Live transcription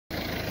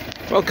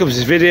Welcome to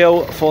this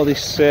video for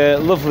this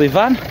lovely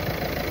van.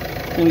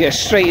 We can get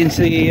straight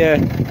into the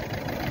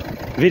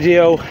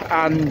video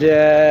and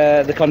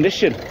the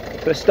condition.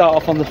 Let's start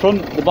off on the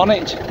front, the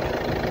bonnet.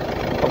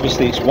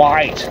 Obviously it's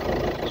white,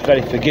 it's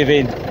very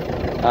forgiving.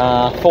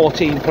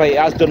 14 plate, it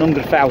has done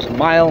 100,000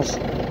 miles.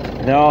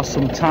 There are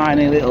some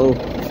tiny little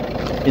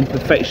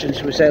imperfections,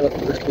 should we say,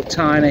 little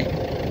tiny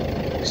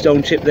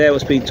stone chip there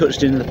what's been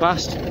touched in the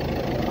past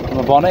on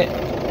the bonnet.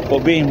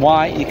 But being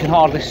white, you can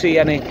hardly see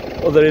any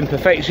other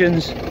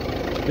imperfections,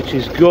 which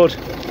is good.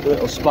 A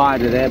little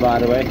spider there, by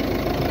the way.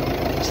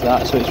 That's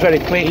that. So it's very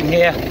clean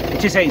here.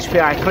 It is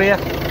HPI clear,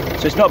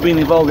 so it's not been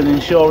involved in an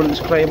insurance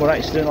claim or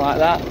accident like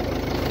that.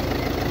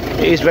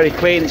 It is very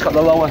clean. It's got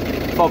the lower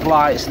fog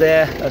lights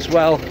there as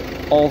well.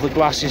 All the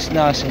glass is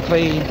nice and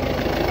clean.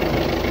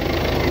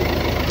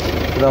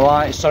 The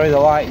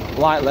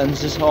light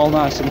lenses all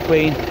nice and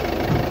clean.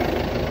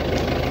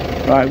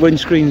 Right,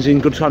 windscreen's in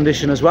good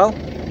condition as well.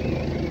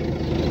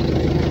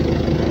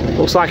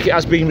 Looks like it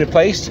has been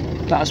replaced.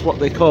 That's what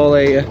they call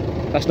a,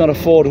 that's not a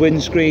Ford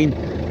windscreen,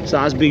 so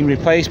that has been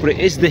replaced, but it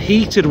is the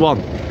heated one.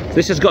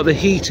 This has got the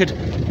heated,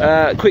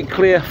 quick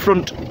clear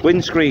front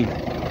windscreen.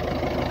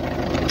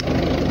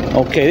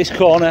 Okay, this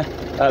corner,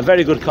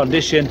 very good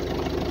condition.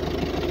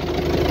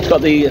 It's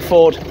got the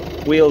Ford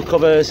wheel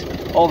covers.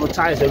 All the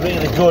tyres are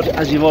really good,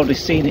 as you've already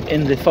seen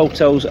in the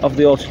photos of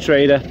the Auto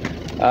Trader.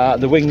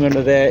 The wing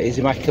runner there is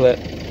immaculate.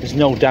 There's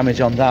no damage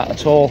on that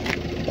at all.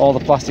 All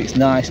the plastic's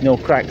nice, no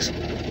cracks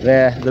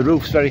there. The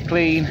roof's very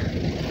clean,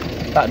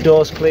 that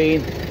door's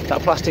clean,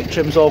 that plastic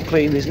trim's all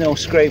clean. There's no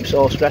scrapes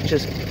or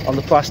scratches on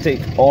the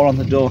plastic or on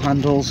the door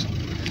handles,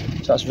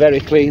 so that's very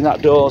clean.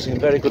 That door's in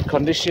very good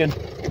condition,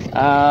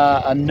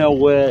 and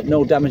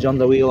no damage on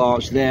the wheel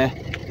arch there,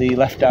 the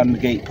left hand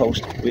gate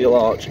post wheel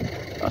arch.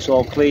 That's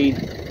all clean.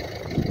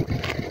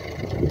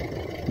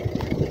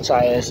 The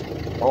tyres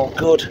all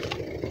good.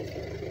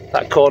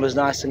 That corner's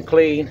nice and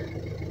clean,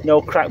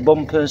 no cracked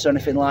bumpers or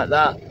anything like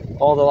that.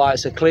 All the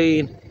lights are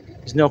clean.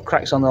 There's no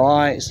cracks on the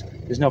lights,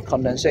 there's no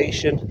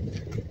condensation.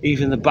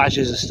 Even the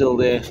badges are still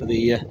there for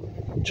the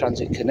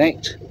Transit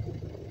Connect.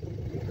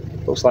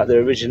 Looks like the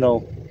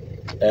original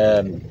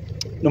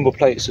number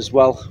plates as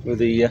well, with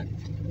the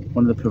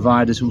one of the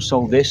providers who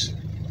sold this.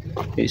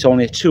 It's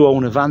only a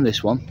 2-owner van,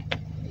 this one.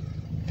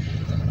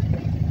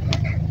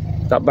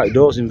 That back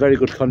door's in very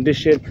good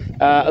condition.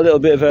 A little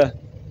bit of a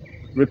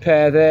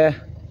repair there.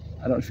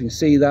 I don't know if you can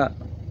see that.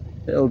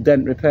 Little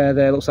dent repair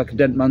there. Looks like a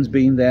dent man's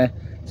been there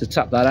to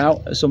tap that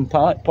out at some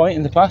point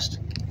in the past.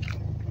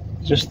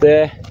 Just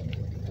there.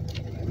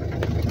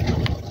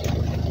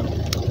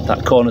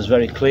 That corner's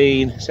very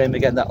clean. Same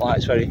again, that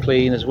light's very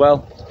clean as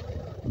well.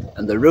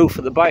 And the roof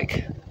at the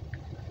back,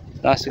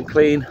 nice and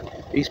clean.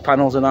 These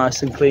panels are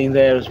nice and clean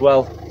there as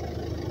well.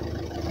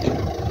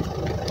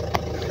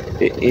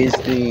 It is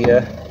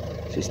the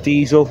it's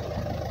diesel. I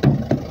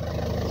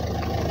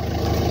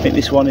think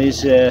this one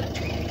is the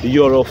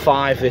Euro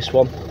 5, this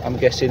one. I'm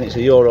guessing it's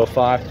a Euro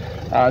 5.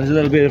 There's a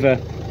little bit of a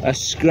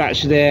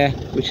scratch there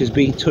which has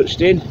been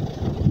touched in,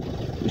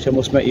 which I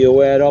must make you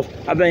aware of.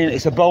 I mean,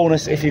 it's a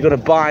bonus if you're going to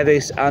buy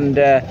this and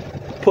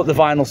put the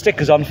vinyl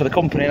stickers on for the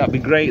company. That'd be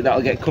great.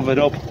 That'll get covered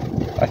up.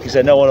 Like I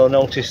said, no one will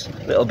notice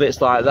little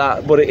bits like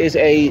that. But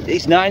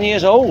it's 9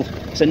 years old.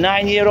 It's a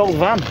 9-year-old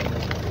van,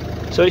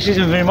 so it's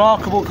in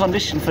remarkable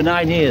condition for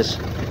 9 years.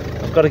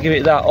 I've got to give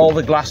it that. All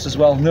the glass as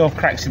well, no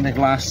cracks in the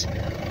glass,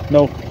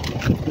 no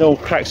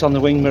cracks on the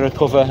wing mirror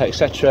cover,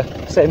 etc.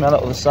 Same on the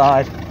other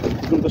side.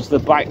 I'm going to go to the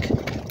back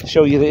to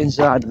show you the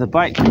inside of the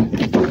bike.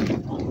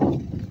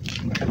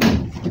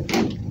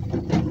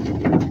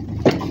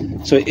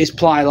 So it is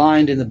ply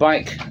lined in the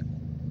bike.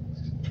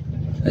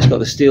 It's got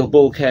the steel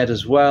bulkhead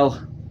as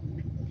well,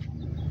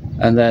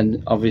 and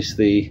then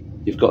obviously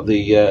you've got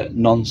the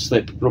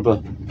non-slip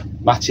rubber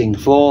matting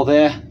floor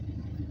there.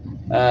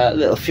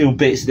 Little few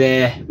bits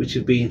there which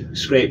have been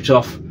scraped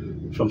off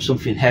from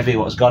something heavy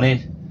what's gone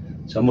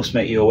in, so I must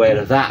make you aware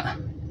of that.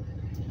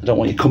 I don't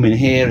want you coming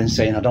here and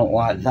saying I don't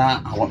like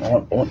that. I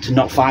want to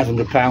knock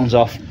 £500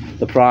 off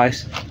the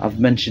price. I've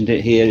mentioned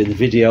it here in the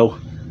video,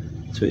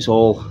 so it's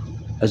all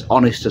as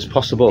honest as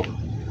possible.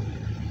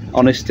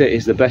 Honesty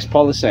is the best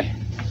policy.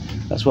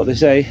 That's what they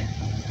say.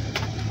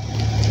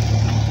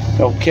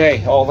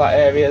 Okay, all that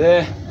area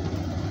there,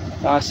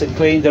 nice and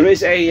clean. There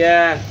is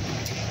a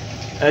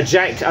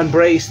jack and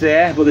brace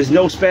there, but there's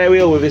no spare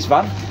wheel with this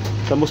van,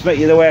 so I must make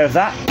you aware of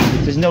that.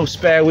 There's no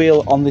spare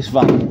wheel on this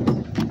van.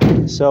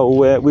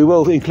 So we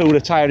will include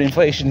a tyre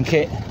inflation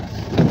kit.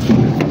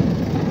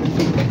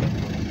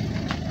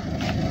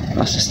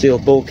 That's the steel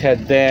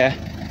bulkhead there.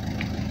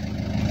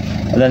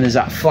 And then there's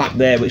that flap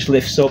there which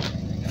lifts up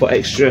for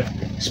extra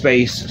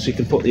space, so you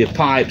can put your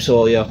pipes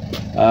or your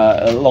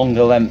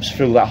longer lengths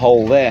through that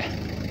hole there.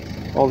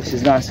 All this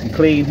is nice and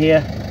clean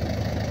here.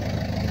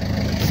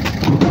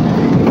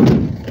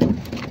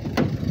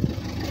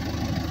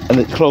 And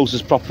it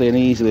closes properly and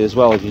easily as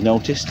well, if you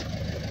noticed.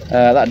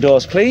 That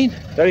door's clean,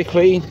 very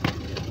clean.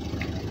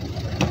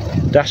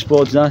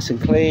 Dashboard's nice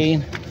and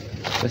clean.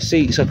 The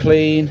seats are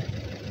clean.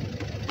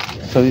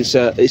 So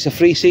it's a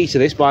free seat to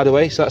this, by the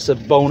way, so that's a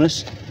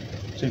bonus.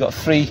 So we've got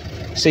 3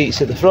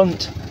 seats at the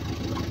front.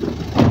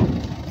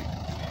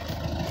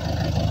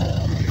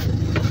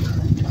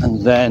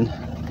 And then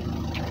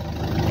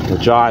the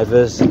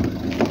driver's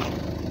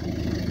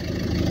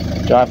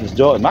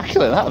door,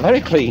 immaculate, that,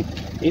 very clean.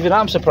 Even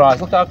I'm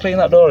surprised, look how clean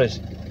that door is.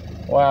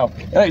 Wow.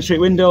 Electric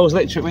windows,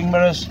 electric wing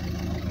mirrors,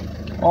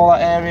 all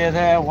that area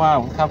there,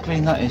 wow, look how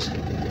clean that is.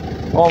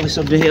 All this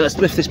under here, let's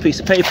lift this piece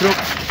of paper up.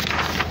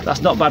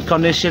 That's not bad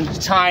condition,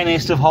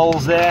 tiniest of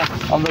holes there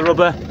on the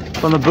rubber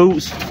from the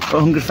boots,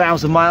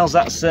 100,000 miles,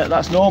 that's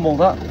normal,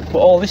 that. But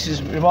all this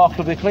is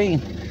remarkably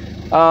clean.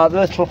 The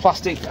little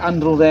plastic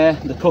handle there,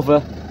 the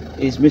cover,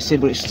 is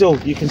missing, but it's still,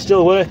 you can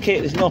still work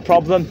it, there's no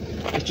problem.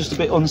 It's just a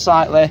bit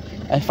unsightly.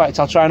 In fact,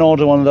 I'll try and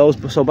order one of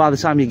those, so by the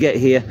time you get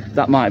here,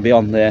 that might be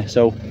on there.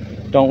 So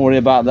don't worry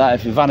about that.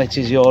 If your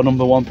vanity is your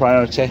 #1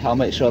 priority, I'll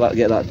make sure that I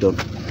get that done.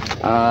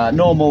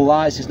 Normal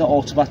lights, it's not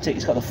automatic.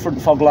 It's got the front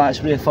fog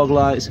lights, rear fog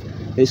lights.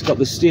 It's got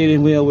the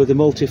steering wheel with the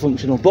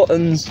multifunctional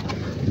buttons.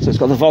 So it's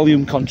got the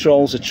volume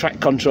controls, the track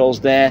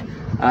controls there,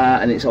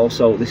 and it's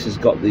also, this has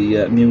got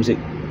the music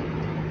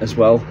as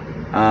well,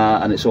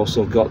 and it's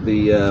also got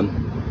the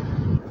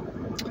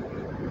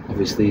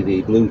obviously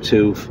the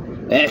Bluetooth.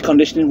 Air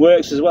conditioning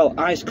works as well,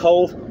 ice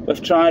cold.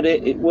 We've tried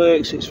it, it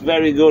works, it's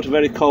very good,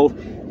 very cold.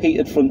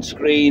 Heated front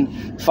screen,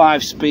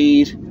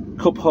 5-speed,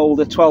 cup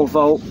holder, 12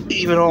 volt.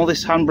 Even all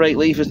this handbrake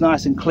lever's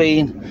nice and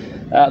clean.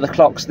 The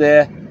clock's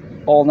there,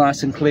 all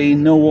nice and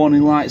clean, no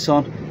warning lights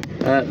on.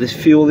 There's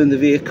fuel in the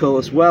vehicle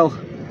as well,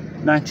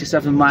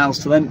 97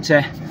 miles till empty.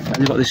 And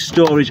you've got this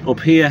storage up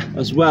here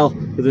as well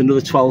with another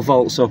 12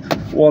 volts. So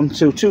 1,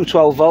 2, 2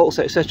 12 volts,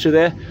 etc.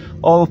 there.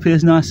 All up here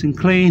is nice and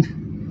clean.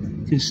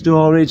 In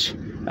storage.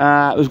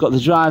 We've got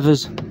the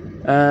driver's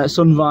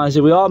sun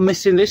visor. We are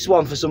missing this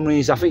one for some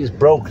reason. I think it's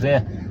broke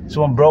there.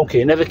 Someone broke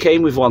it. It never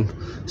came with one.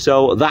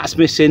 So that's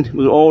missing.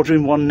 We're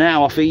ordering one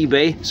now off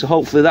eBay. So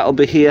hopefully that'll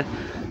be here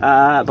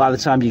by the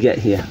time you get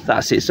here.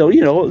 That's it. So,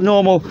 you know,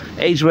 normal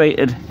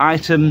age-rated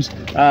items.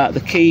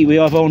 The key, we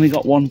have only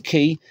got one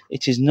key.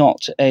 It is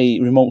not a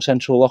remote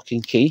central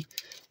locking key.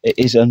 It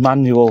is a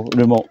manual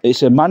remote.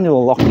 It's a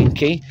manual locking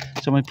key.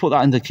 So we put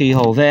that in the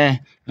keyhole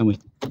there, and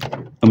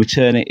we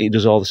turn it. It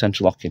does all the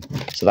central locking.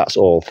 So that's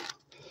all.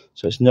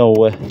 So it's no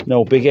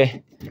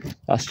biggie.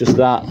 That's just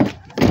that.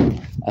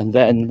 And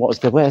then where's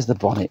the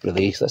bonnet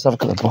release? Let's have a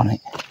look at the bonnet.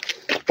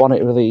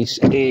 Bonnet release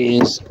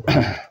is,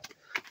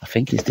 I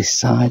think it's this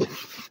side.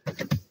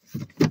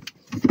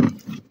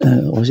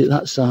 Or is it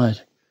that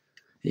side?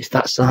 It's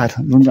that side.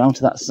 Run down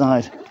to that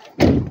side.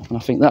 And I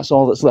think that's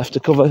all that's left to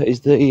cover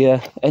is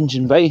the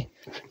engine bay.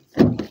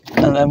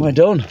 And then we're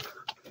done.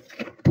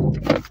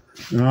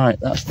 Right,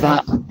 that's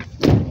that.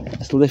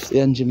 Let's lift the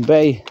engine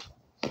bay.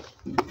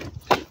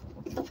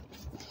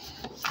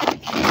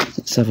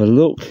 Let's have a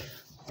look.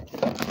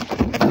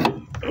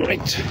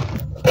 Right.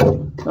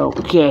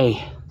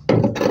 Okay.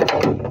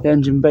 The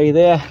engine bay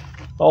there,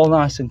 all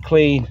nice and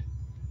clean.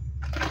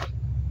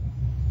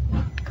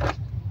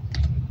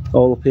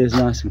 All up here is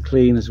nice and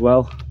clean as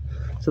well.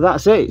 So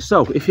that's it.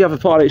 So if you have a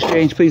part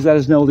exchange, please let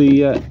us know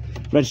the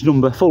reg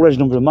number, full reg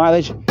number and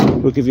mileage.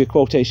 We'll give you a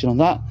quotation on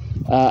that.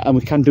 And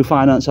we can do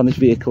finance on this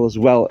vehicle as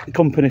well,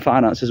 company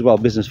finance as well,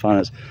 business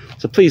finance.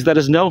 So please let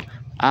us know.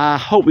 I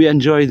hope you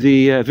enjoyed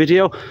the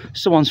video.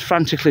 Someone's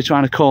frantically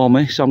trying to call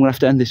me, so I'm going to have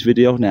to end this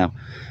video now.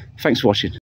 Thanks for watching.